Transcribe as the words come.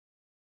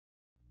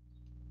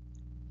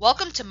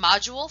Welcome to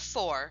Module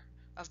 4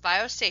 of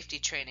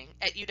Biosafety Training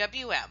at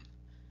UWM.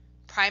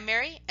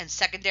 Primary and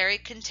secondary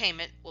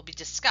containment will be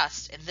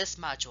discussed in this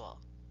module.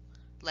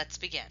 Let's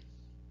begin.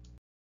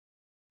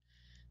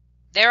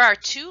 There are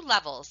two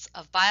levels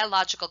of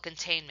biological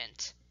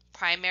containment,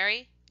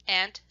 primary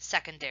and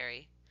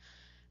secondary.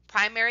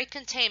 Primary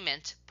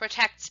containment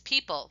protects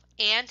people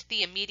and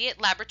the immediate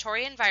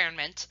laboratory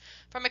environment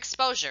from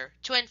exposure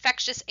to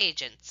infectious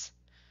agents.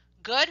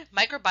 Good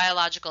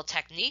microbiological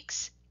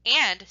techniques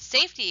and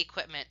safety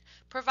equipment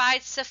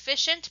provide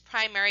sufficient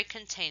primary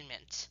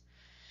containment.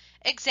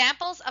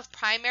 Examples of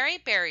primary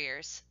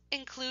barriers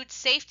include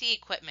safety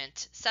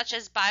equipment such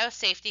as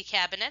biosafety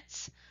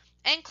cabinets,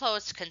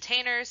 enclosed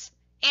containers,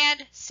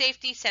 and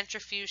safety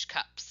centrifuge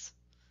cups.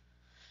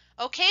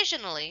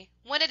 Occasionally,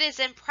 when it is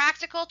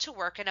impractical to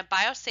work in a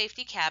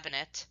biosafety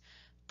cabinet,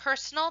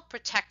 personal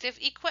protective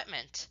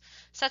equipment,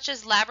 such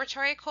as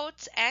laboratory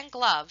coats and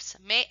gloves,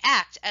 may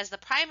act as the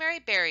primary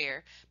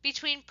barrier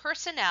between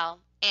personnel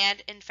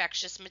and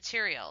infectious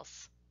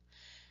materials.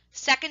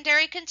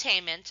 Secondary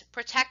containment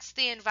protects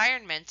the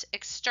environment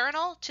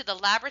external to the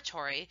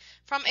laboratory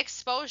from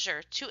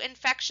exposure to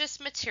infectious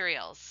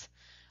materials.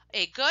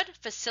 A good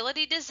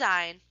facility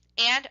design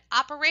and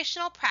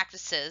operational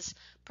practices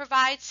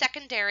provide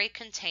secondary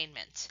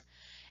containment.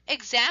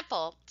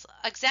 Examples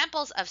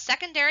of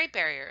secondary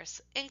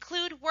barriers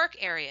include work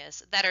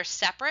areas that are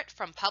separate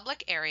from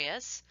public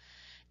areas,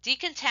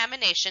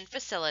 decontamination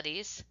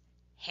facilities,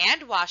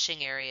 hand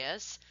washing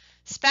areas,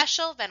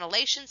 special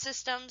ventilation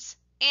systems,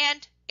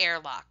 and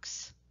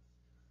airlocks.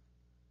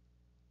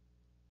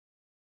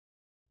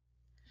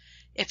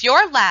 If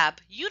your lab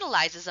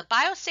utilizes a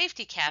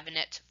biosafety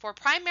cabinet for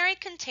primary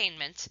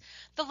containment,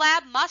 the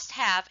lab must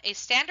have a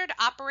standard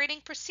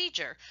operating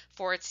procedure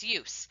for its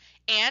use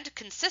and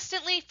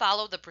consistently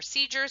follow the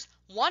procedures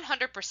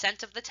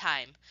 100% of the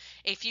time.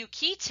 A few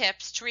key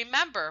tips to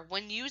remember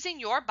when using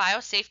your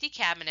biosafety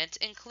cabinet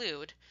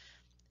include: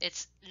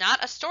 it's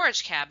not a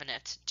storage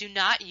cabinet. Do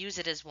not use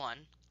it as one.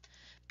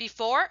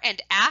 Before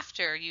and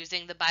after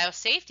using the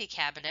biosafety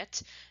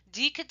cabinet,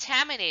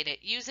 decontaminate it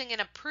using an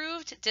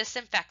approved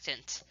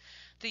disinfectant.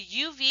 The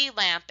UV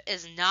lamp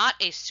is not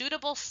a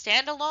suitable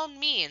standalone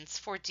means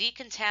for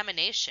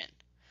decontamination.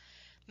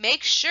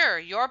 Make sure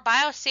your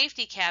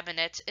biosafety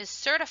cabinet is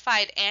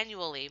certified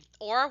annually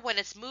or when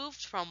it's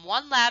moved from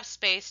one lab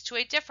space to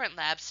a different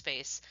lab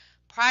space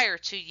prior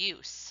to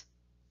use.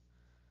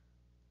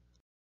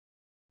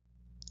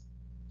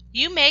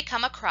 You may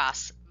come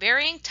across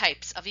varying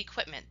types of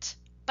equipment,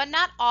 but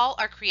not all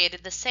are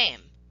created the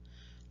same.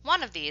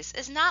 One of these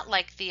is not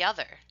like the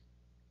other.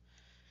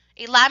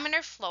 A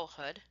laminar flow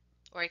hood,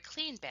 or a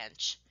clean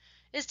bench,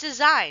 is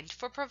designed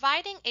for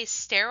providing a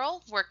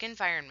sterile work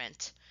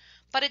environment,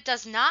 but it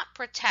does not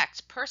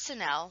protect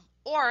personnel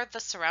or the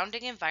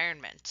surrounding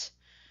environment.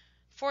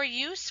 For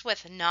use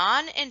with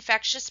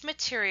non-infectious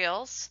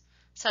materials,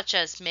 such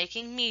as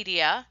making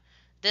media,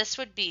 this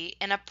would be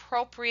an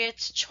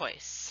appropriate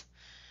choice.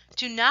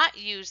 Do not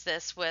use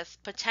this with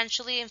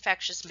potentially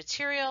infectious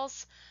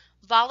materials,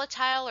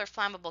 volatile or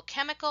flammable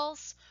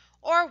chemicals,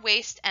 or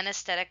waste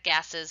anesthetic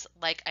gases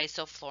like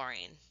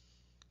isoflurane.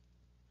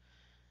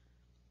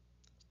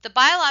 The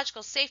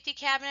biological safety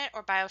cabinet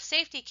or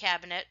biosafety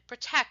cabinet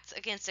protects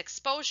against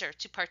exposure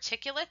to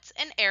particulates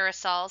and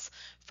aerosols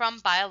from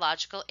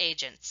biological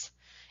agents.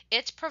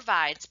 It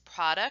provides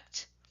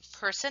product,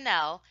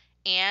 personnel,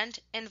 and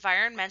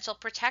environmental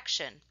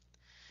protection.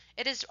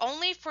 It is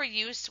only for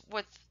use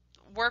with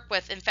work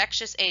with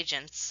infectious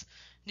agents,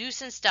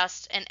 nuisance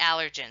dust, and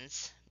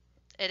allergens.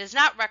 It is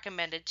not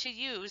recommended to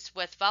use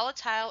with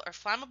volatile or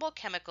flammable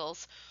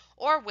chemicals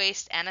or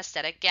waste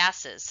anesthetic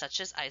gases such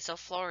as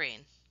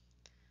isoflurane.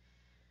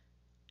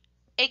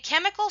 A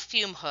chemical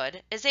fume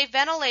hood is a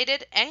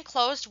ventilated,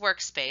 enclosed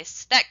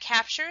workspace that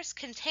captures,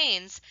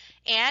 contains,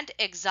 and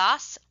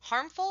exhausts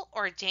harmful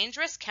or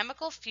dangerous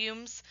chemical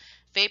fumes,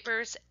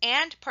 vapors,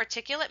 and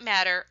particulate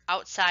matter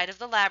outside of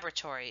the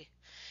laboratory.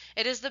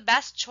 It is the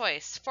best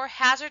choice for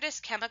hazardous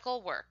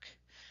chemical work.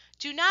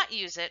 Do not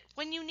use it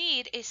when you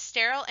need a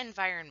sterile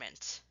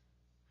environment.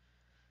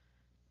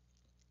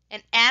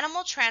 An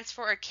animal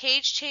transfer or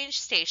cage change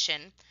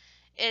station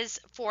is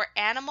for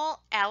animal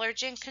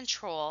allergen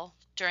control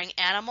during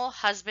animal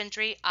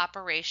husbandry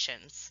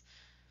operations.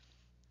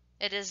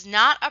 It is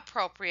not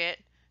appropriate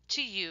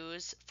to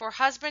use for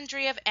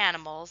husbandry of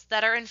animals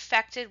that are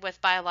infected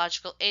with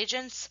biological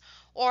agents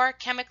or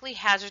chemically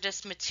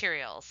hazardous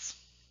materials.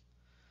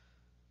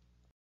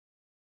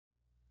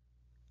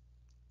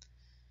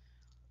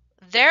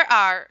 There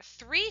are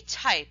three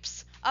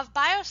types of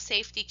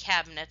biosafety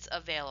cabinets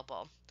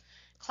available: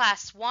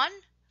 Class 1,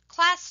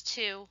 Class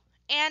 2,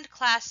 and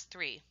Class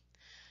 3.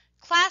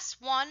 Class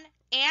 1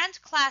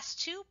 and Class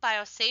 2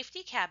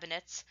 biosafety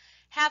cabinets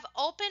have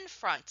open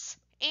fronts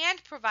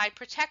and provide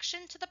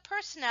protection to the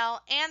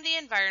personnel and the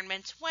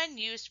environment when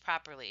used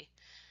properly.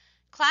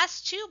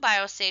 Class 2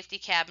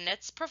 biosafety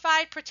cabinets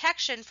provide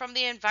protection from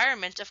the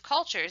environment of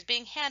cultures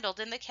being handled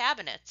in the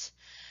cabinet.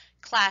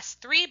 Class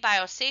 3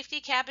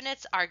 biosafety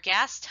cabinets are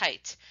gas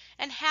tight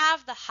and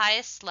have the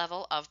highest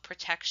level of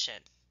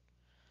protection.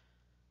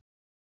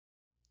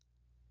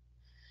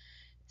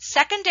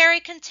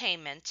 Secondary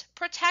containment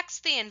protects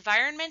the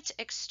environment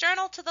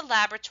external to the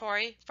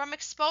laboratory from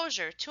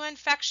exposure to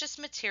infectious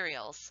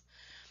materials.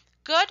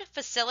 Good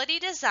facility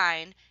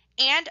design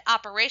and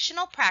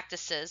operational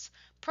practices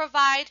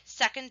provide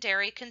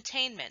secondary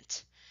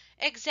containment.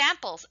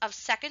 Examples of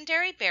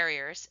secondary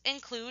barriers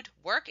include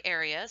work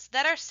areas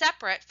that are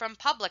separate from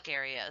public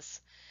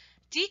areas,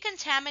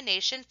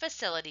 decontamination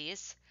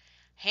facilities,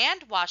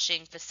 hand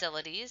washing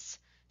facilities,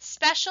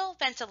 special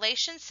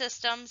ventilation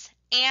systems,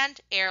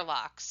 and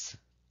airlocks.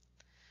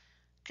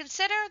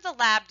 Consider the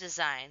lab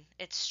design,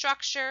 its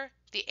structure,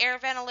 the air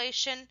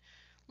ventilation.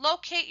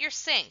 Locate your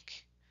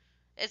sink.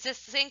 Is this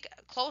sink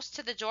close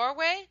to the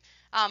doorway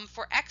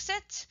for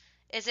exit?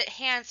 Is it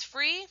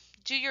hands-free?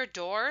 Do your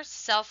doors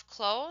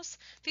self-close?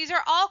 These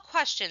are all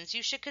questions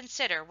you should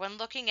consider when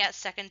looking at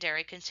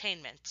secondary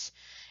containment.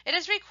 It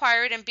is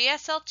required in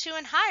BSL 2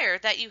 and higher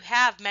that you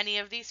have many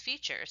of these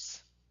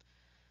features.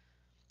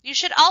 You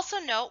should also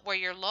note where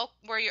your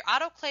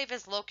autoclave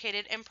is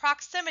located in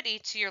proximity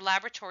to your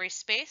laboratory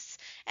space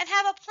and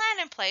have a plan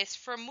in place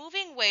for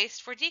moving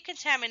waste for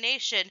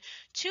decontamination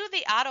to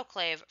the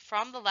autoclave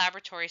from the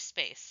laboratory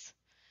space.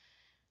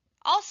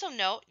 Also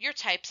note your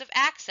types of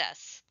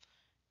access.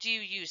 Do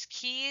you use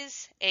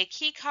keys, a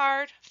key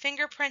card,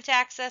 fingerprint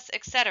access,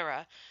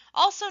 etc.?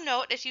 Also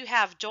note if you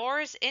have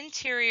doors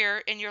interior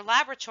in your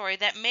laboratory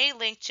that may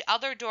link to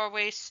other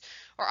doorways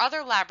or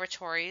other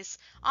laboratories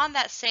on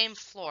that same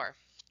floor.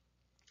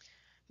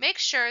 Make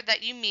sure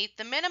that you meet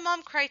the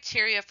minimum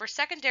criteria for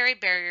secondary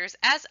barriers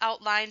as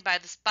outlined by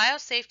the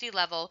biosafety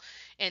level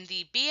in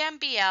the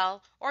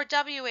BMBL or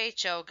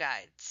WHO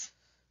guides.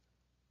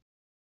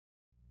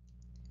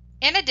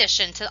 In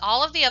addition to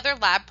all of the other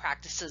lab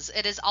practices,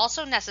 it is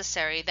also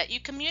necessary that you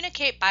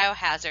communicate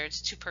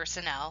biohazards to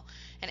personnel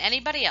and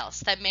anybody else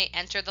that may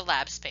enter the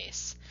lab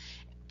space.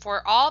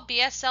 For all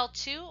BSL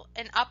 2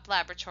 and up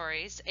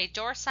laboratories, a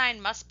door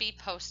sign must be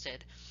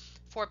posted.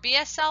 For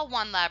BSL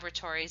 1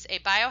 laboratories, a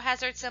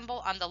biohazard symbol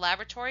on the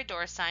laboratory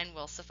door sign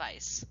will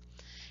suffice.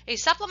 A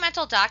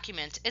supplemental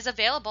document is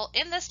available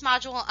in this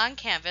module on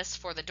Canvas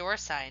for the door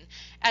sign,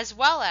 as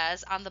well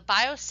as on the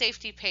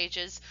biosafety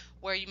pages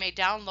where you may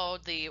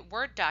download the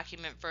Word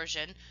document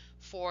version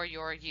for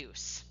your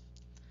use.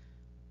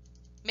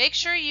 Make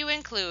sure you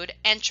include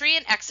entry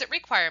and exit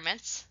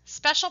requirements,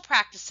 special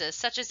practices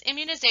such as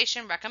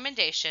immunization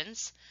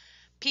recommendations,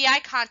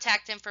 PI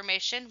contact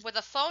information with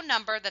a phone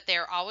number that they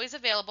are always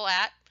available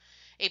at,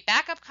 a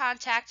backup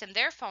contact and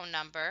their phone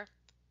number,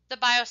 the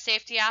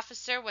biosafety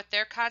officer with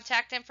their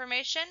contact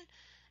information,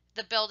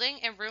 the building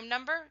and room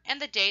number,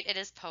 and the date it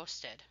is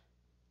posted.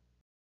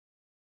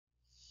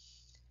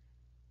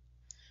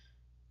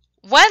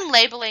 When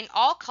labeling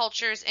all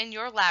cultures in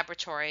your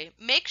laboratory,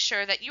 make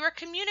sure that you are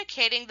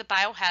communicating the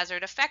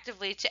biohazard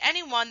effectively to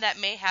anyone that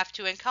may have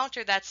to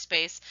encounter that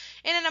space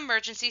in an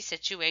emergency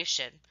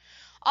situation.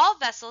 All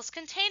vessels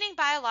containing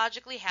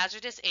biologically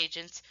hazardous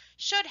agents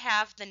should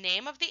have the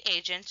name of the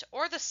agent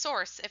or the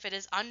source if it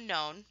is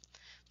unknown,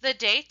 the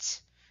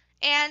date,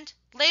 and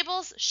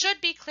labels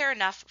should be clear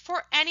enough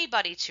for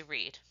anybody to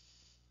read.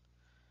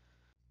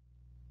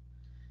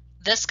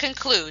 This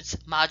concludes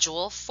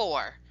Module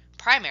 4,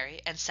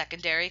 Primary and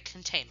Secondary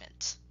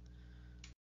Containment.